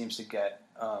him. He seems to get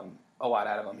a lot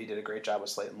out of him. He did a great job with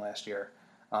Slayton last year.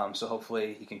 So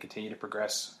hopefully he can continue to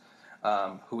progress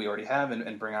who we already have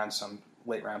and bring on some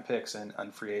late-round picks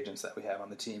and free agents that we have on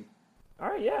the team. All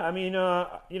right, yeah. I mean,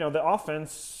 you know, the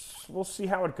offense, we'll see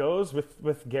how it goes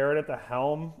with Garrett at the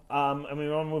helm. I mean, we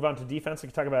want to move on to defense. We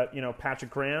can talk about, you know, Patrick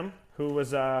Graham, who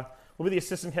was will be the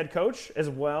assistant head coach as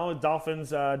well. Dolphins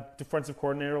defensive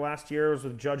coordinator last year, was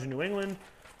with Judge in New England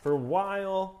for a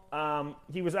while.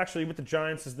 He was actually with the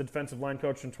Giants as the defensive line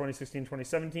coach from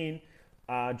 2016-2017.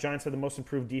 Giants had the most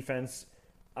improved defense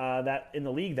that in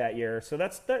the league that year. So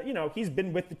that, you know, he's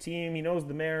been with the team. He knows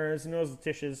the Maras. He knows the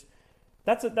Tishes.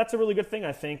 That's a really good thing,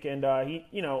 I think. And he,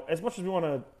 you know, as much as we want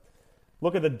to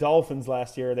look at the Dolphins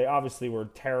last year, they obviously were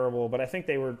terrible, but I think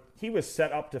he was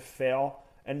set up to fail.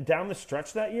 And down the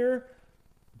stretch that year,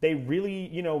 they really,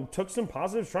 you know, took some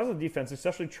positive strides on defense,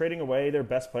 especially trading away their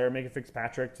best player, Minka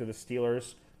Fitzpatrick, to the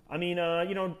Steelers. I mean,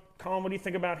 you know, Colin, what do you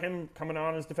think about him coming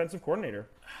on as defensive coordinator?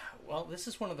 Well, this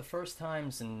is one of the first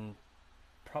times in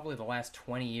probably the last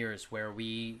 20 years where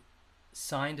we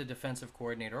signed a defensive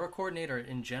coordinator, or a coordinator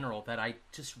in general, that I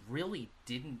just really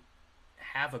didn't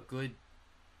have a good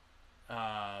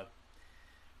a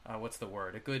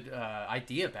good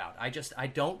idea about. I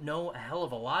don't know a hell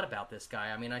of a lot about this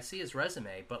guy. I mean, I see his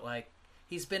resume, but like,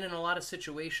 he's been in a lot of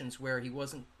situations where he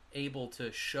wasn't able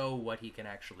to show what he can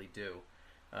actually do,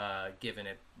 given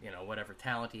it, you know, whatever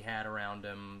talent he had around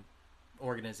him,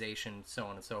 organization, so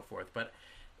on and so forth. But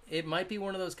it might be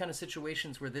one of those kind of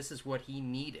situations where this is what he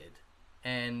needed,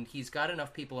 and he's got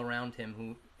enough people around him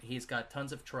who he's got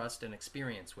tons of trust and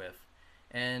experience with,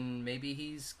 and maybe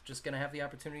he's just going to have the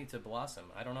opportunity to blossom.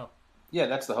 I don't know. Yeah,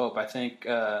 that's the hope. I think,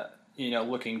 you know,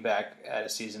 looking back at a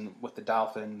season with the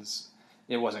Dolphins,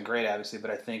 it wasn't great, obviously, but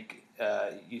I think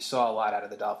you saw a lot out of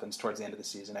the Dolphins towards the end of the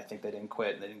season. I think they didn't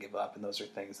quit and they didn't give up, and those are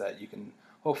things that you can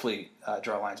hopefully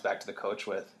draw lines back to the coach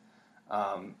with.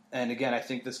 And again, I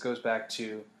think this goes back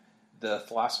to the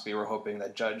philosophy we're hoping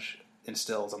that Judge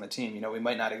instills on the team. We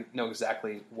might not know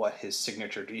exactly what his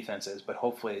signature defense is, but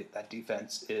hopefully that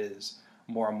defense is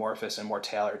more amorphous and more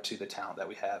tailored to the talent that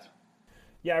we have.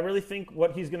 Yeah, I really think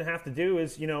what he's going to have to do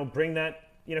is, bring that.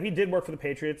 He did work for the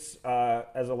Patriots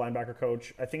as a linebacker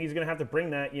coach. I think he's going to have to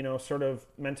bring that, sort of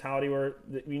mentality where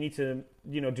we need to,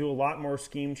 do a lot more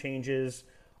scheme changes,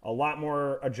 a lot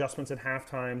more adjustments at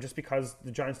halftime, just because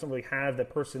the Giants don't really have the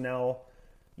personnel,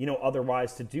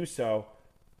 otherwise to do so.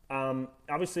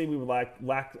 Obviously, we would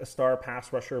lack a star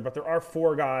pass rusher, but there are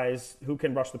 4 guys who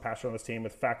can rush the passer on this team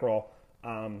with Fackrell,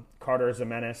 Carter,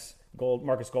 Zimenez,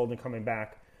 Marcus Golden coming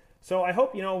back. So I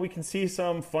hope, we can see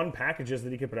some fun packages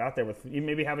that he could put out there with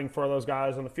maybe having 4 of those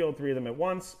guys on the field, 3 of them at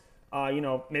once.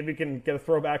 Maybe we can get a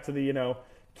throwback to the,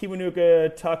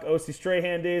 Kiwanuka, Tuck, O.C.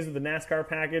 Strahan days of the NASCAR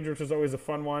package, which is always a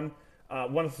fun one.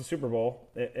 Won us the Super Bowl,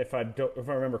 if I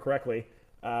remember correctly.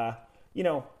 I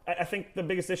think the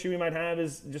biggest issue we might have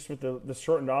is just with the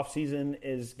shortened off season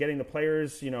is getting the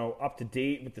players, up to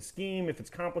date with the scheme, if it's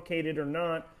complicated or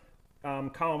not.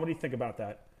 Colin, what do you think about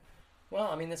that? Well,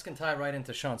 I mean, this can tie right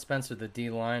into Sean Spencer, the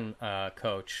D-line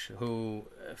coach, who,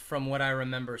 from what I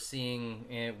remember seeing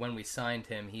when we signed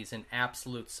him, he's an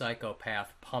absolute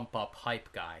psychopath, pump-up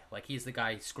hype guy. Like, he's the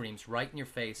guy who screams right in your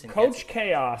face. And Coach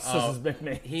Chaos is his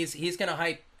nickname. He's going to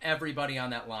hype everybody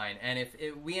on that line. And if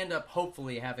we end up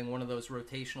hopefully having one of those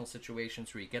rotational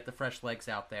situations where you get the fresh legs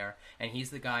out there, and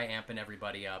he's the guy amping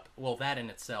everybody up, well, that in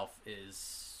itself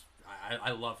is...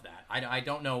 I love that. I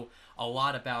don't know a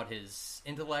lot about his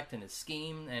intellect and his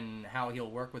scheme and how he'll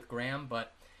work with Graham,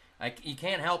 but you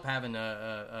can't help having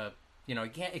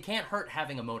it can't hurt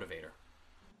having a motivator.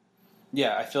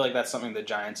 Yeah, I feel like that's something the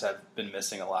Giants have been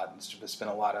missing a lot. There's been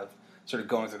a lot of sort of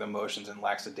going through the motions and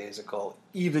lackadaisical,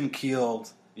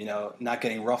 even-keeled, not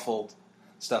getting ruffled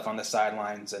stuff on the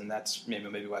sidelines, and that's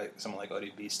maybe why someone like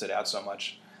ODB stood out so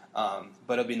much.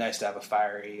 But it'll be nice to have a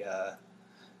fiery...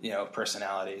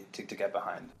 personality to get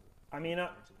behind. I mean,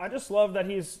 I just love that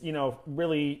he's,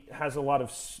 really has a lot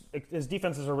of... His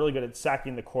defenses are really good at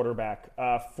sacking the quarterback.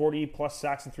 40-plus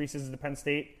sacks in 3 seasons at Penn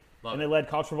State. Love and they led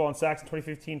college football in sacks in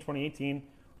 2015, 2018,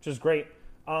 which is great.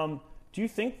 Do you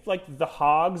think, the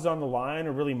hogs on the line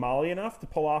are really molly enough to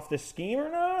pull off this scheme or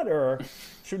not? Or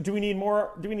do we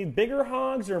need bigger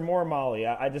hogs or more molly?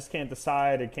 I just can't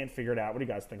decide. I can't figure it out. What do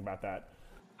you guys think about that?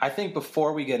 I think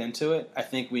before we get into it, I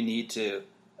think we need to...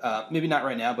 maybe not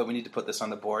right now, but we need to put this on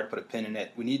the board, put a pin in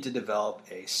it. We need to develop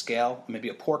a scale, maybe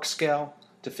a pork scale,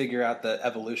 to figure out the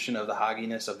evolution of the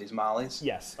hogginess of these mollies.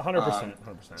 Yes, 100%.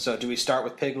 100%. So do we start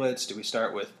with piglets? Do we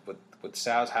start with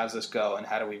sows? How does this go? And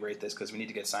how do we rate this? Because we need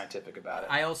to get scientific about it.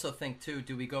 I also think, too,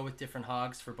 do we go with different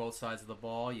hogs for both sides of the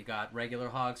ball? You got regular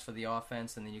hogs for the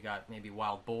offense, and then you got maybe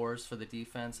wild boars for the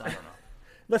defense? I don't know.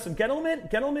 Listen,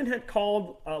 Gettleman had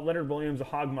called Leonard Williams a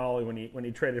hog molly when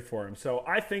he traded for him. So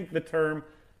I think the term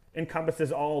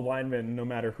encompasses all linemen, no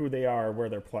matter who they are, where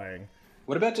they're playing.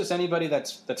 What about just anybody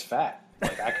that's fat?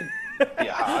 Like I could be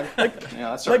a hog.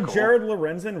 That's like cool. Jared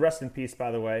Lorenzen, rest in peace,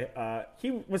 by the way.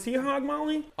 Was he a hog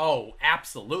molly? Oh,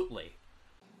 absolutely.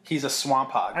 He's a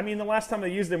swamp hog. I mean, the last time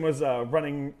they used him was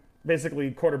running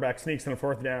basically quarterback sneaks in a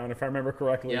 4th down, if I remember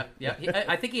correctly. Yeah.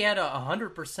 I think he had a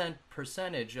 100%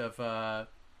 percentage of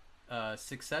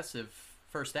successive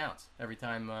first downs every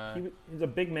time. He's a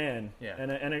big man, yeah,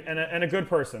 and a good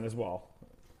person as well.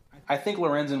 I think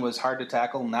Lorenzen was hard to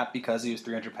tackle, not because he was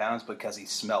 300 pounds, but because he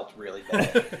smelt really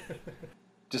bad.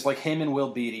 Just like him and Will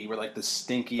Beatty were like the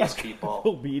stinkiest people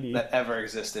that ever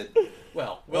existed.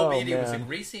 Well, Will Beatty was a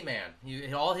greasy man.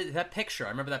 That picture, I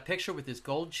remember that picture with his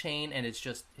gold chain and it's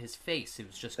just his face. It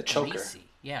was just a greasy. Choker.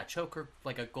 Yeah, choker,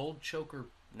 like a gold choker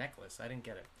necklace. I didn't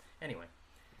get it. Anyway.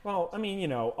 Well, I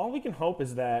mean, all we can hope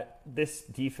is that this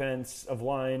defense of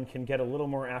line can get a little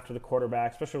more after the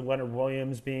quarterback, especially Leonard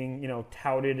Williams being,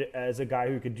 touted as a guy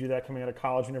who could do that coming out of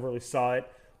college. We never really saw it.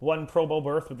 1 Pro Bowl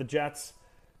berth with the Jets.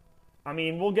 I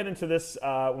mean, we'll get into this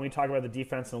when we talk about the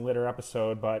defense in a later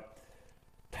episode, but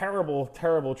terrible,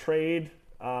 terrible trade.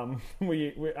 I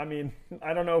mean,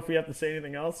 I don't know if we have to say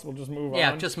anything else. We'll just move on.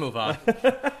 Yeah, just move on.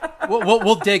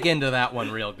 we'll dig into that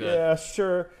one real good. Yeah,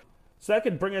 sure. So that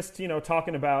could bring us to,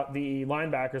 talking about the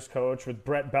linebackers coach with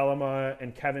Brett Bellema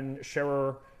and Kevin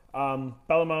Scherer.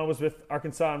 Bellema was with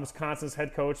Arkansas and Wisconsin's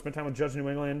head coach, spent time with Judge New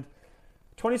England.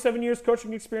 27 years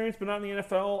coaching experience, but not in the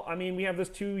NFL. I mean, we have those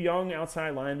 2 young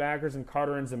outside linebackers in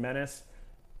Carter and Zimenez.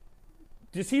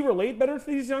 does he relate better to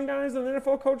these young guys than the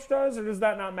NFL coach does, or does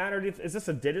that not matter? Is this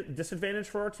a disadvantage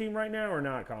for our team right now, or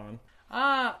not, Colin?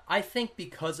 I think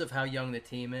because of how young the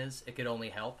team is, it could only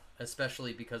help,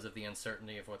 especially because of the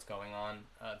uncertainty of what's going on.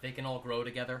 They can all grow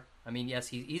together. I mean, yes,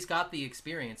 he's got the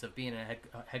experience of being a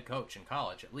head coach in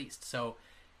college, at least. So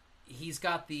he's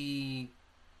got the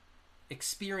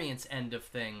experience end of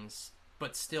things,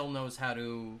 but still knows how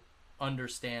to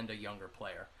understand a younger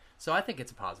player. So I think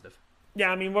it's a positive. Yeah,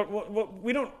 I mean, what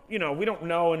we don't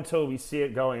know until we see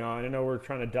it going on. I know we're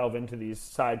trying to delve into these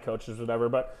side coaches or whatever,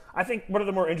 but I think one of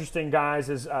the more interesting guys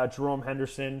is Jerome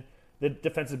Henderson, the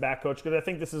defensive back coach, because I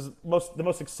think this is the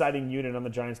most exciting unit on the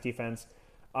Giants defense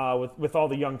with all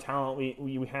the young talent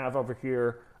we have over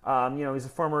here. He's a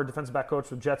former defensive back coach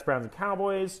with Jets, Browns, and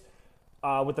Cowboys.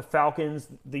 With the Falcons,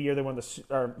 the year they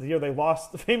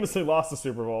famously lost the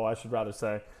Super Bowl, I should rather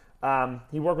say.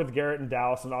 He worked with Garrett in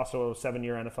Dallas and also a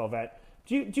 7-year NFL vet.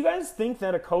 Do you guys think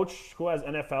that a coach who has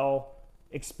NFL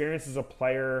experience as a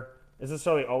player is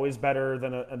necessarily always better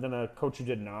than a coach who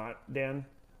did not, Dan?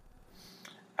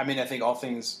 I mean, I think all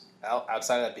things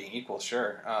outside of that being equal,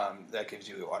 sure. That gives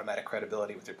you automatic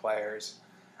credibility with your players.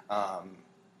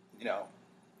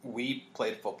 We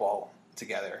played football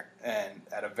together and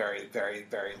at a very, very,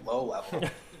 very low level.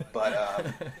 But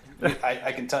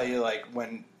I can tell you, like,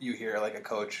 when you hear like a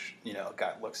coach,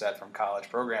 got looks at from college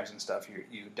programs and stuff,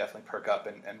 you definitely perk up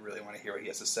and really want to hear what he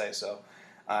has to say. So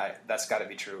that's got to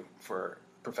be true for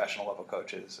professional level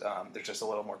coaches. There's just a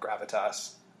little more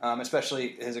gravitas, especially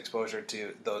his exposure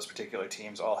to those particular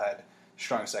teams all had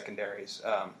strong secondaries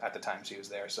at the times he was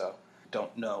there. So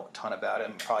don't know a ton about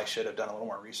him. Probably should have done a little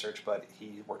more research, but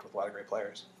he worked with a lot of great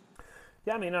players.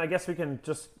 Yeah, I mean, I guess we can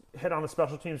just hit on the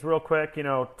special teams real quick.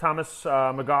 Thomas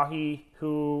McGaughey,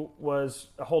 who was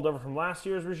a holdover from last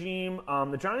year's regime.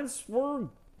 The Giants were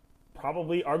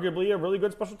arguably a really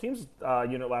good special teams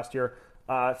unit last year.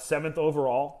 7th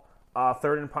overall,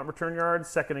 3rd in punt return yards,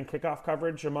 2nd in kickoff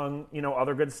coverage, among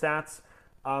other good stats.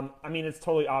 I mean, it's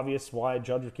totally obvious why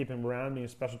Judge would keep him around, being a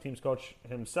special teams coach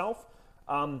himself.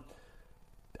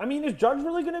 I mean, is Judge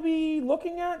really going to be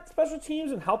looking at special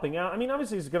teams and helping out? I mean,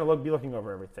 obviously he's going to be looking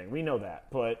over everything. We know that.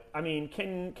 But, I mean,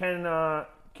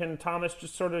 can Thomas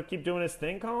just sort of keep doing his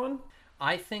thing, Colin?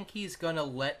 I think he's going to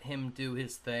let him do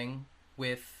his thing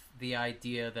with the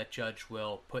idea that Judge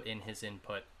will put in his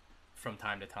input from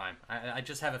time to time. I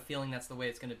just have a feeling that's the way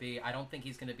it's going to be. I don't think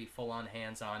he's going to be full-on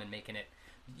hands-on and making it,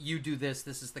 you do this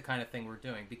is the kind of thing we're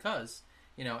doing. Because,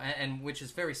 and which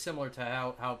is very similar to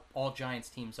how all Giants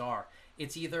teams are.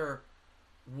 It's either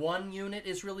one unit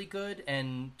is really good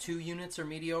and 2 units are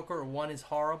mediocre, or 1 is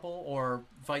horrible, or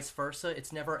vice versa.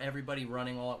 It's never everybody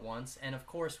running all at once. And of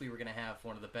course we were going to have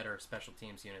one of the better special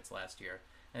teams units last year.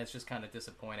 And it's just kind of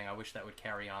disappointing. I wish that would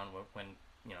carry on when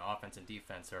offense and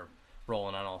defense are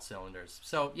rolling on all cylinders.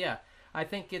 So yeah, I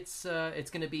think it's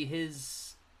going to be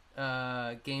his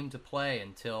game to play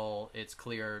until it's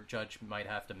clear Judge might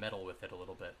have to meddle with it a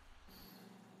little bit.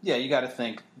 Yeah, you got to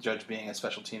think Judge being a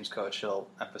special teams coach, he'll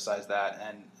emphasize that,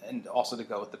 and also to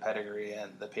go with the pedigree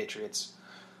and the Patriots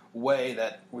way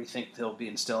that we think they'll be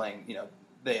instilling.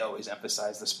 They always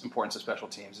emphasize the importance of special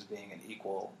teams as being an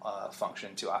equal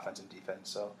function to offense and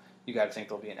defense. So you got to think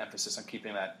there'll be an emphasis on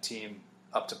keeping that team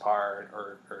up to par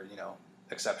or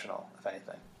exceptional, if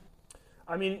anything.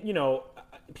 I mean,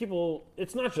 people,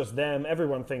 it's not just them.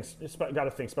 Everyone thinks, got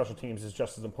to think special teams is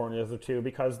just as important as the two,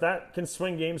 because that can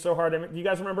swing games so hard. I mean, do you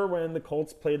guys remember when the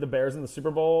Colts played the Bears in the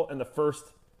Super Bowl and the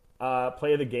first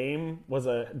play of the game was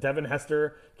a Devin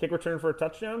Hester kick return for a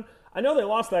touchdown? I know they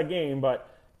lost that game, but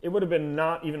it would have been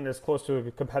not even as close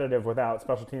to competitive without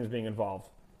special teams being involved,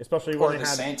 especially when they had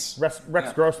Saints.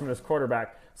 Rex Grossman as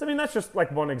quarterback. So, I mean, that's just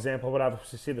like one example, but I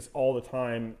obviously see this all the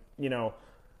time.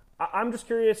 I'm just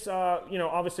curious,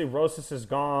 obviously Rosas is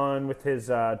gone with his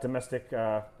domestic,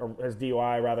 or his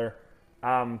DUI rather.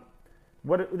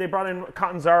 They brought in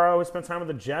Catanzaro, who spent time with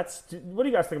the Jets. What do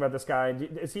you guys think about this guy?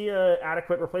 Is he an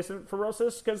adequate replacement for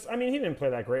Rosas? Because, I mean, he didn't play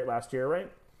that great last year,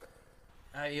 right?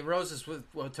 Rosas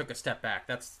took a step back.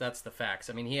 That's the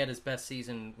facts. I mean, he had his best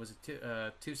season, was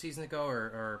it 2 seasons ago,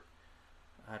 or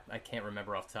I can't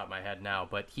remember off the top of my head now.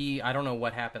 But I don't know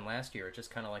what happened last year. It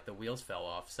just kind of like the wheels fell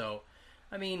off. So,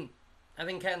 I mean, I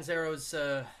think Catanzaro's,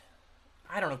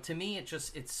 I don't know, to me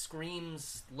it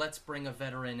screams, let's bring a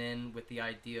veteran in with the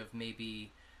idea of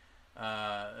maybe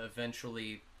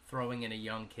eventually throwing in a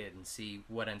young kid and see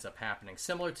what ends up happening.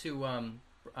 Similar to,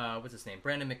 what's his name,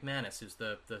 Brandon McManus, who's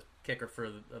the kicker for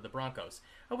the Broncos.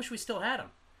 I wish we still had him.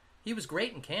 He was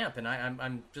great in camp, and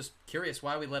I'm just curious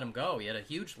why we let him go. He had a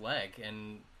huge leg,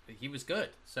 and he was good.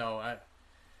 So, I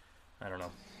don't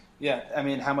know. Yeah, I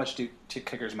mean, how much do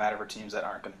kickers matter for teams that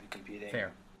aren't going to be competing?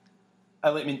 Fair.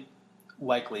 I mean,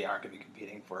 likely aren't going to be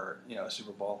competing for a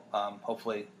Super Bowl.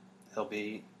 Hopefully, he'll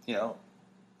be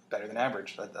better than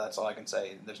average. That's all I can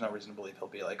say. There's no reason to believe he'll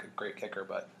be like a great kicker,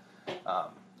 but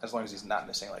as long as he's not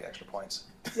missing like extra points.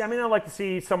 Yeah, I mean, I'd like to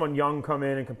see someone young come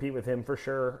in and compete with him for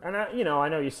sure. And I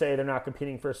know you say they're not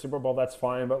competing for a Super Bowl. That's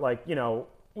fine, but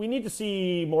we need to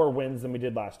see more wins than we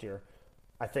did last year.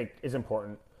 I think is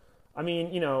important. I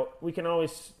mean, we can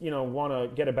always want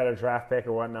to get a better draft pick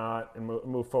or whatnot and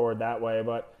move forward that way,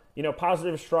 but.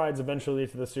 Positive strides eventually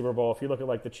to the Super Bowl. If you look at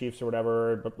like the Chiefs or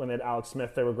whatever, but when they had Alex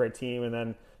Smith, they were a great team, and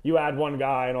then you add one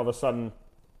guy, and all of a sudden,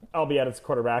 albeit it's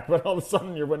quarterback, but all of a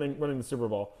sudden you're winning the Super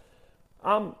Bowl.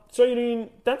 So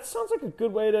that sounds like a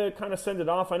good way to kind of send it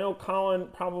off. I know Colin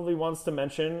probably wants to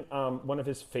mention one of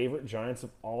his favorite Giants of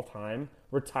all time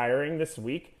retiring this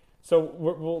week. So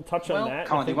we'll touch on that.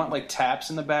 Colin, do you want like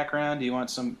taps in the background? Do you want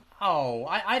some? Oh,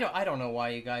 I don't know why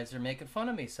you guys are making fun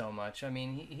of me so much. I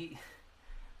mean, he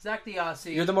Zach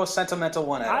DeOssie. You're the most sentimental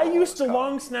one. I used to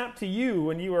long snap to you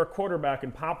when you were a quarterback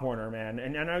in Pop Warner, man,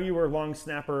 and I know you were a long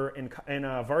snapper in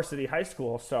varsity high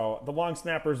school. So the long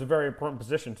snapper is a very important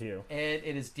position to you.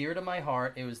 It is dear to my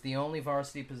heart. It was the only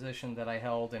varsity position that I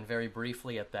held, and very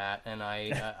briefly at that. And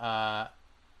I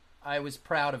was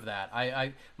proud of that.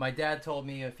 My dad told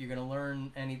me if you're going to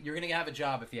learn you're going to have a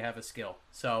job if you have a skill.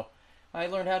 So. I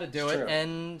learned how to do it,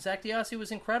 and Zach DeOssie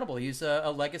was incredible. He's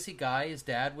a legacy guy. His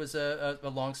dad was a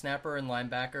long snapper and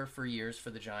linebacker for years for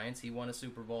the Giants. He won a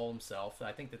Super Bowl himself.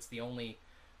 I think that's the only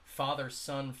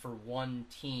father-son for one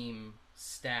team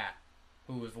stat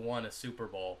who has won a Super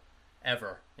Bowl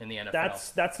ever in the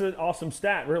NFL. That's an awesome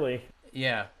stat, really.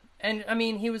 Yeah, and I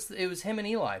mean, it was him and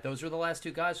Eli. Those were the last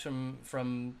two guys from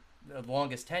the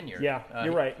longest tenure. Yeah,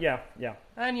 you're right. Yeah.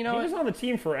 And he was on the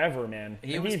team forever, man.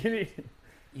 He was.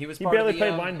 He barely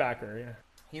played linebacker. Yeah.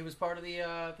 He was part of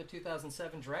the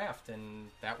 2007 draft, and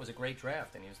that was a great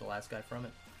draft, and he was the last guy from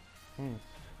it.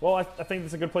 Well, I think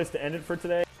that's a good place to end it for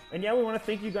today. And yeah, we want to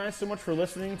thank you guys so much for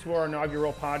listening to our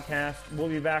inaugural podcast. We'll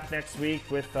be back next week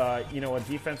with a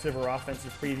defensive or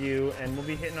offensive preview, and we'll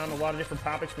be hitting on a lot of different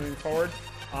topics moving forward.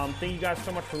 Thank you guys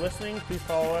so much for listening. Please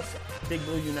follow us, Big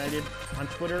Blue United, on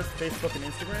Twitter, Facebook, and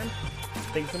Instagram.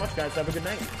 Thank you so much, guys. Have a good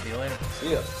night. See you later.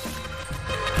 See ya.